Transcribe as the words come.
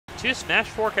two Smash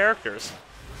 4 characters.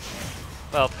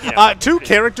 Well, you know, two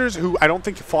characters who I don't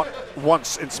think fought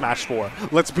once in Smash 4.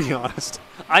 Let's be honest.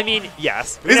 I mean,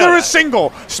 yes. Is there a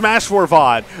single Smash 4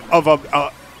 VOD of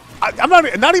a? I'm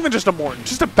not even just a Morton,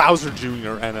 just a Bowser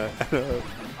Jr. and a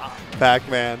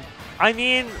Pac-Man. I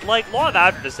mean, like, Law of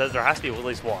Averages says there has to be at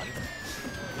least one.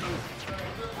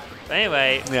 But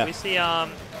anyway, yeah. we see all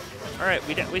right,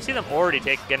 we see them already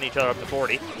getting each other up to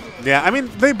 40. Yeah, I mean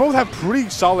they both have pretty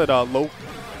solid low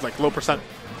percent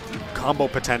combo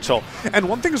potential. And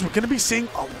one thing is we're going to be seeing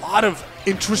a lot of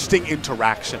interesting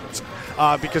interactions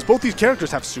because both these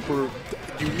characters have super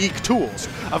unique tools.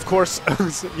 Of course,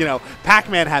 you know,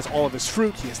 Pac-Man has all of his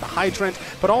fruit, he has the hydrant,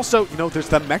 but also, you know, there's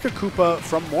the Mecha Koopa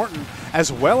from Morton,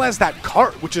 as well as that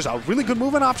cart, which is a really good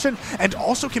movement option, and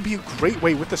also can be a great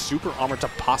way with the super armor to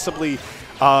possibly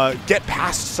get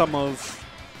past some of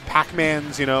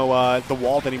Pac-Man's, you know, the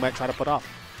wall that he might try to put up.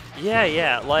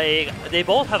 Yeah, like, they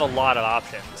both have a lot of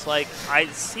options. Like, I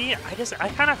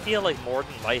kind of feel like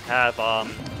Morton might have,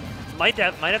 might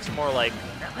have some more, like,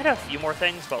 might have a few more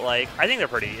things, but, like, I think it's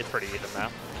pretty even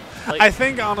now. Like, I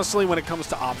think, honestly, when it comes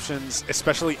to options,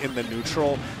 especially in the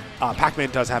neutral,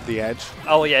 Pac-Man does have the edge.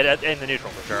 Oh, yeah, in the neutral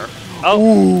for sure. Oh.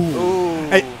 Ooh.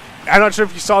 Hey, I'm not sure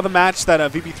if you saw the match that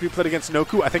VB3 played against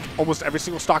Noku. I think almost every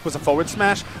single stock was a forward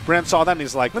smash. Bran saw that and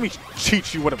he's like, let me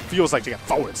teach you what it feels like to get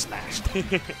forward smashed.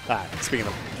 Speaking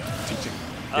of teaching.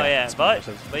 Oh, yeah,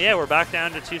 but yeah, we're back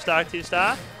down to 2-stock.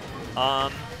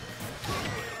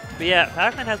 But yeah,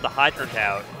 Pac-Man has the hydrant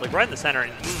out, like right in the center,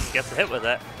 and gets the hit with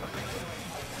it.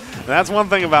 And that's one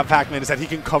thing about Pac-Man is that he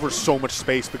can cover so much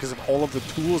space because of all of the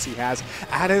tools he has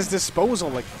at his disposal.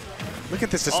 Like, look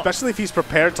at this, especially if he's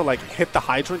prepared to like hit the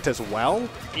hydrant as well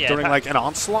during like an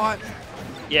onslaught.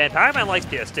 Yeah, and Pac-Man likes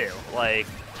PS2. Like,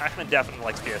 Pac-Man definitely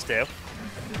likes PS2.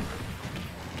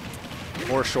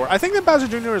 For sure. I think that Bowser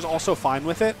Jr. is also fine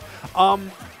with it.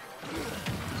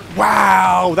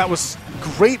 Wow, that was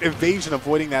great evasion,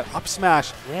 avoiding that up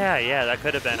smash. Yeah, that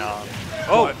could have been.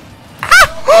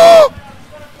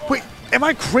 Wait, am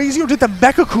I crazy or did the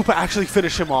Mecha Koopa actually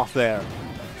finish him off there?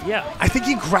 Yeah. I think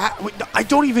he I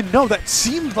don't even know. That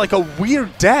seemed like a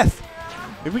weird death.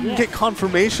 Maybe we can get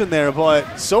confirmation there,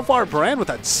 but so far Bran with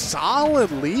that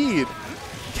solid lead.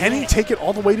 Can he take it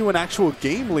all the way to an actual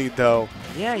game lead, though?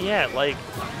 Yeah, like,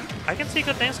 I can see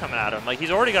good things coming out of him. Like, he's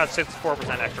already got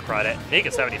 64% extra credit. Make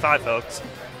it 75, folks.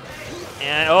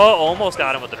 And, almost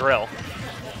got him with the drill.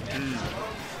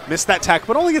 Missed that tech,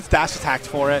 but only gets dash attacked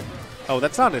for it. Oh,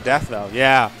 that's not a death, though.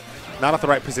 Yeah. Not at the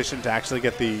right position to actually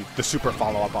get the super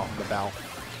follow-up off of the bell.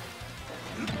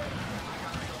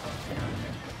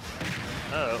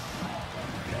 Uh-oh.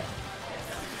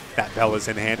 That bell is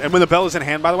in hand. And when the bell is in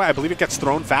hand, by the way, I believe it gets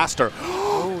thrown faster.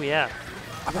 Oh, yeah.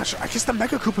 I'm not sure. I guess the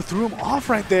Mecha Koopa threw him off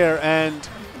right there. And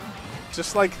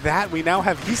just like that, we now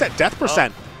have... He's at death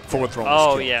percent forward throw.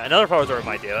 Oh, yeah. Another forward throw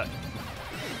might do it.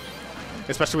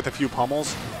 Especially with a few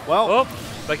pummels. Well...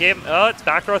 it's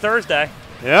back throw Thursday.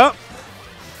 Yep.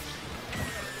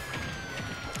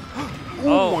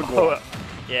 Oh, my God.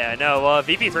 Yeah, no,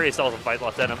 VB3 still has a fight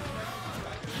left in him.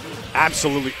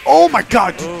 Absolutely. Oh, my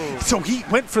God. Ooh. So he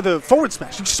went for the forward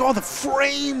smash. You saw the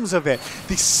frames of it.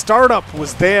 The startup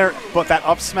was there, but that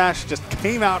up smash just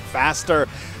came out faster.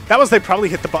 That was they probably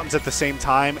hit the buttons at the same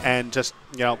time, and just,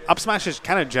 you know, up smashes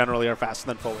kind of generally are faster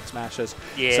than forward smashes.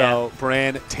 Yeah. So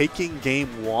Bran taking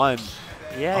game one.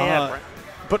 Yeah.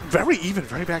 But very even,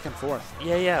 very back and forth.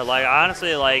 Yeah. Like,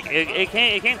 honestly, like, it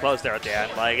came close there at the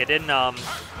end. Like, it didn't,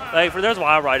 like, for there's a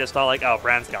while where I just thought, like, oh,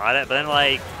 Bran's got it. But then,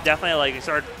 like, definitely, like,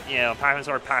 Pac-Man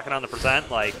started packing on the percent.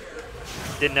 Like,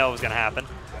 didn't know it was going to happen.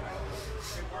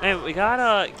 And we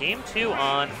got game 2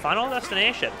 on Final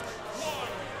Destination.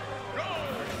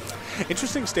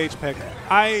 Interesting stage pick.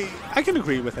 I can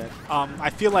agree with it. I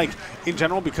feel like, in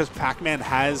general, because Pac-Man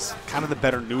has kind of the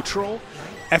better neutral,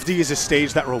 FD is a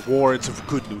stage that rewards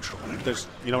good neutral. There's,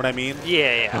 you know what I mean?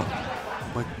 Yeah.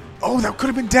 Oh, that could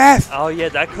have been death. Oh, yeah,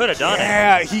 that could have done it.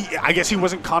 Yeah, I guess he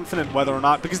wasn't confident whether or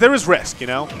not, because there is risk, you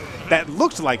know? That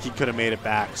looked like he could have made it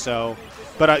back, so...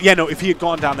 But, yeah, no, if he had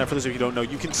gone down there, for those of you who don't know,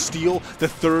 you can steal the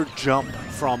third jump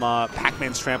from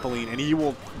Pac-Man's trampoline, and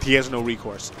he has no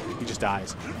recourse. He just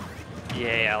dies.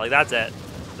 Yeah, like, that's it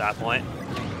at that point.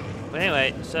 But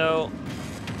anyway, so...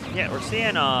 Yeah, we're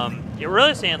seeing, you're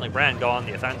really seeing, like, Bran go on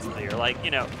the offensive here. Like,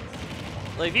 you know,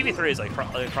 like, VB3 is, like,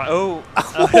 Why?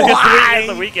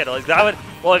 the weak hit. Like, that would,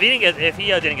 well, if he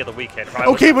didn't get the weak hit,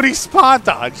 okay, but he spot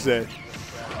dodged it.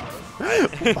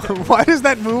 Why does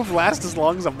that move last as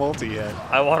long as a multi-hit?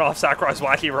 I want off Sakurai's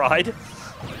wacky ride.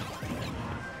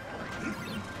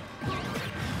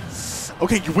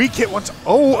 Okay, weak hit once.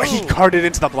 Oh, he carted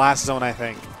into the blast zone, I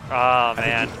think. Oh,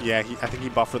 man. I think he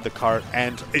buffered the cart,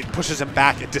 and it pushes him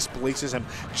back. It displaces him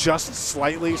just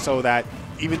slightly so that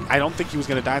I don't think he was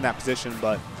going to die in that position,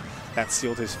 but that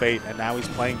sealed his fate, and now he's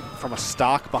playing from a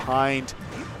stock behind.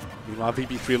 Meanwhile,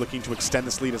 VB3 looking to extend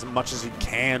this lead as much as he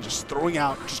can, just throwing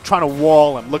out, just trying to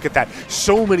wall him. Look at that.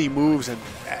 So many moves, and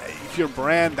if you're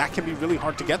Bran, that can be really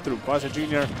hard to get through. Bowser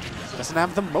Jr. doesn't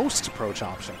have the most approach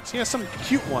options. He has some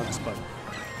cute ones, but...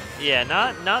 Yeah,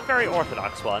 not very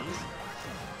orthodox ones.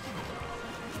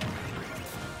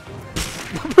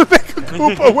 Mecha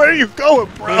Koopa, where are you going,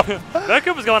 bro? Mecha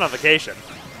Koopa's going on vacation.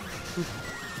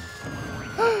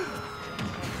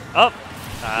 Oh,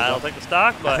 I'll take the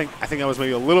stock, but I think that was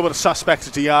maybe a little bit of suspect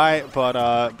to DI,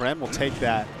 but Bran will take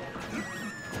that.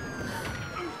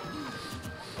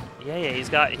 Yeah, he's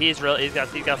got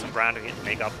some grounding to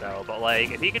make up though. But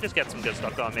like, if he could just get some good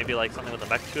stuff going, maybe like something with the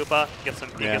Mecha Koopa, get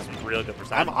some real good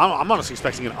percent. I'm honestly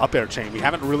expecting an up air chain. We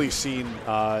haven't really seen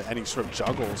any sort of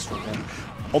juggles from him.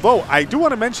 Although I do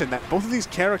want to mention that both of these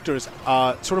characters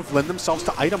sort of lend themselves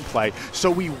to item play,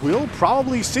 so we will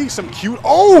probably see some cute.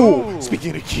 Oh,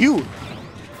 speaking of cute,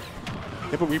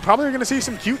 yeah, but we probably are going to see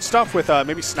some cute stuff with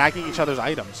maybe snagging each other's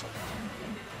items.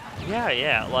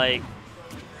 Yeah, like.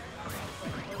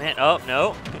 Man, oh,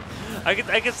 no. I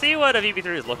can see what a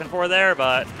VB3 is looking for there,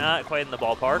 but not quite in the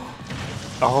ballpark.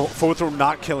 Oh, forward throw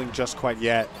not killing just quite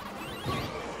yet.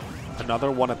 Another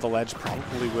one at the ledge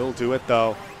probably will do it,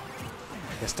 though.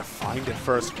 He has to find it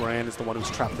first. Bran is the one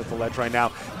who's trapped at the ledge right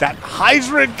now. That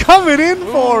hydrant coming in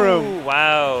for him.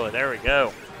 Wow, there we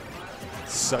go.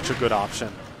 Such a good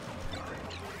option.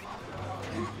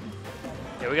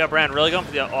 Yeah, we got Bran really going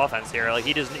for the offense here. Like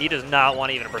he does not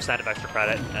want even a % of extra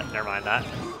credit. Never mind that.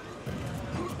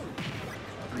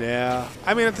 Yeah,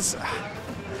 I mean,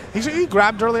 he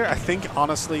grabbed earlier. I think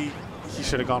honestly, he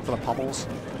should have gone for the pummels.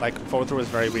 Like forward throw is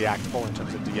very reactable in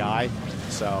terms of DI,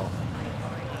 so.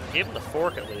 Give him the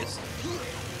fork at least.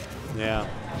 Yeah,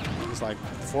 he's like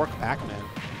fork Pac-man.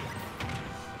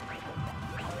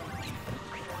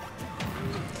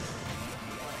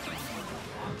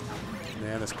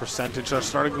 Man, this percentage are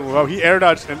starting to go low. He air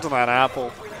dodged into that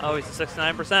apple. Oh, he's at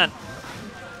 69%.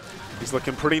 He's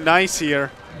looking pretty nice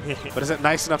here. But is it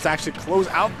nice enough to actually close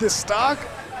out this stock?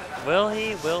 Will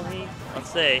he? Will he?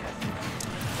 Let's see.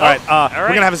 All right, we're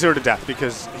going to have a 0 to death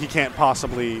because he can't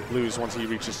possibly lose once he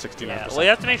reaches 69%. Yeah, well, you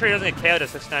have to make sure he doesn't get KO'd at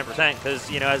 69%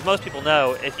 because, you know, as most people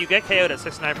know, if you get KO'd at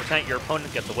 69%, your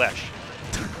opponent gets a wish.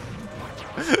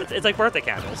 It's like birthday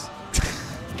candles.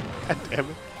 God damn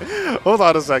it. Hold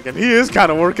on a second. He is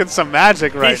kind of working some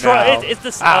magic right now. It's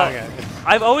this. Okay.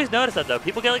 I've always noticed that though.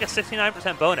 People get like a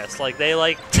 69% bonus. Like they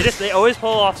always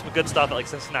pull off some good stuff at like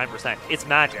 69%. It's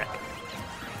magic.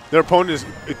 Their opponent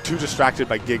is too distracted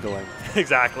by giggling.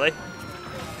 Exactly.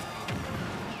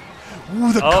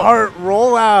 Ooh, the cart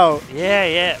rollout.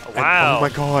 Yeah. Wow. And, oh my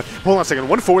god. Hold on a second.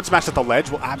 One forward smash at the ledge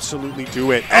will absolutely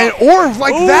do it. And or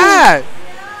like that.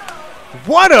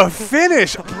 What a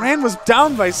finish! Bran was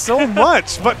down by so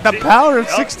much, but the power of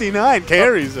 69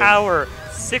 carries it. Power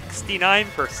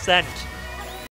 69%.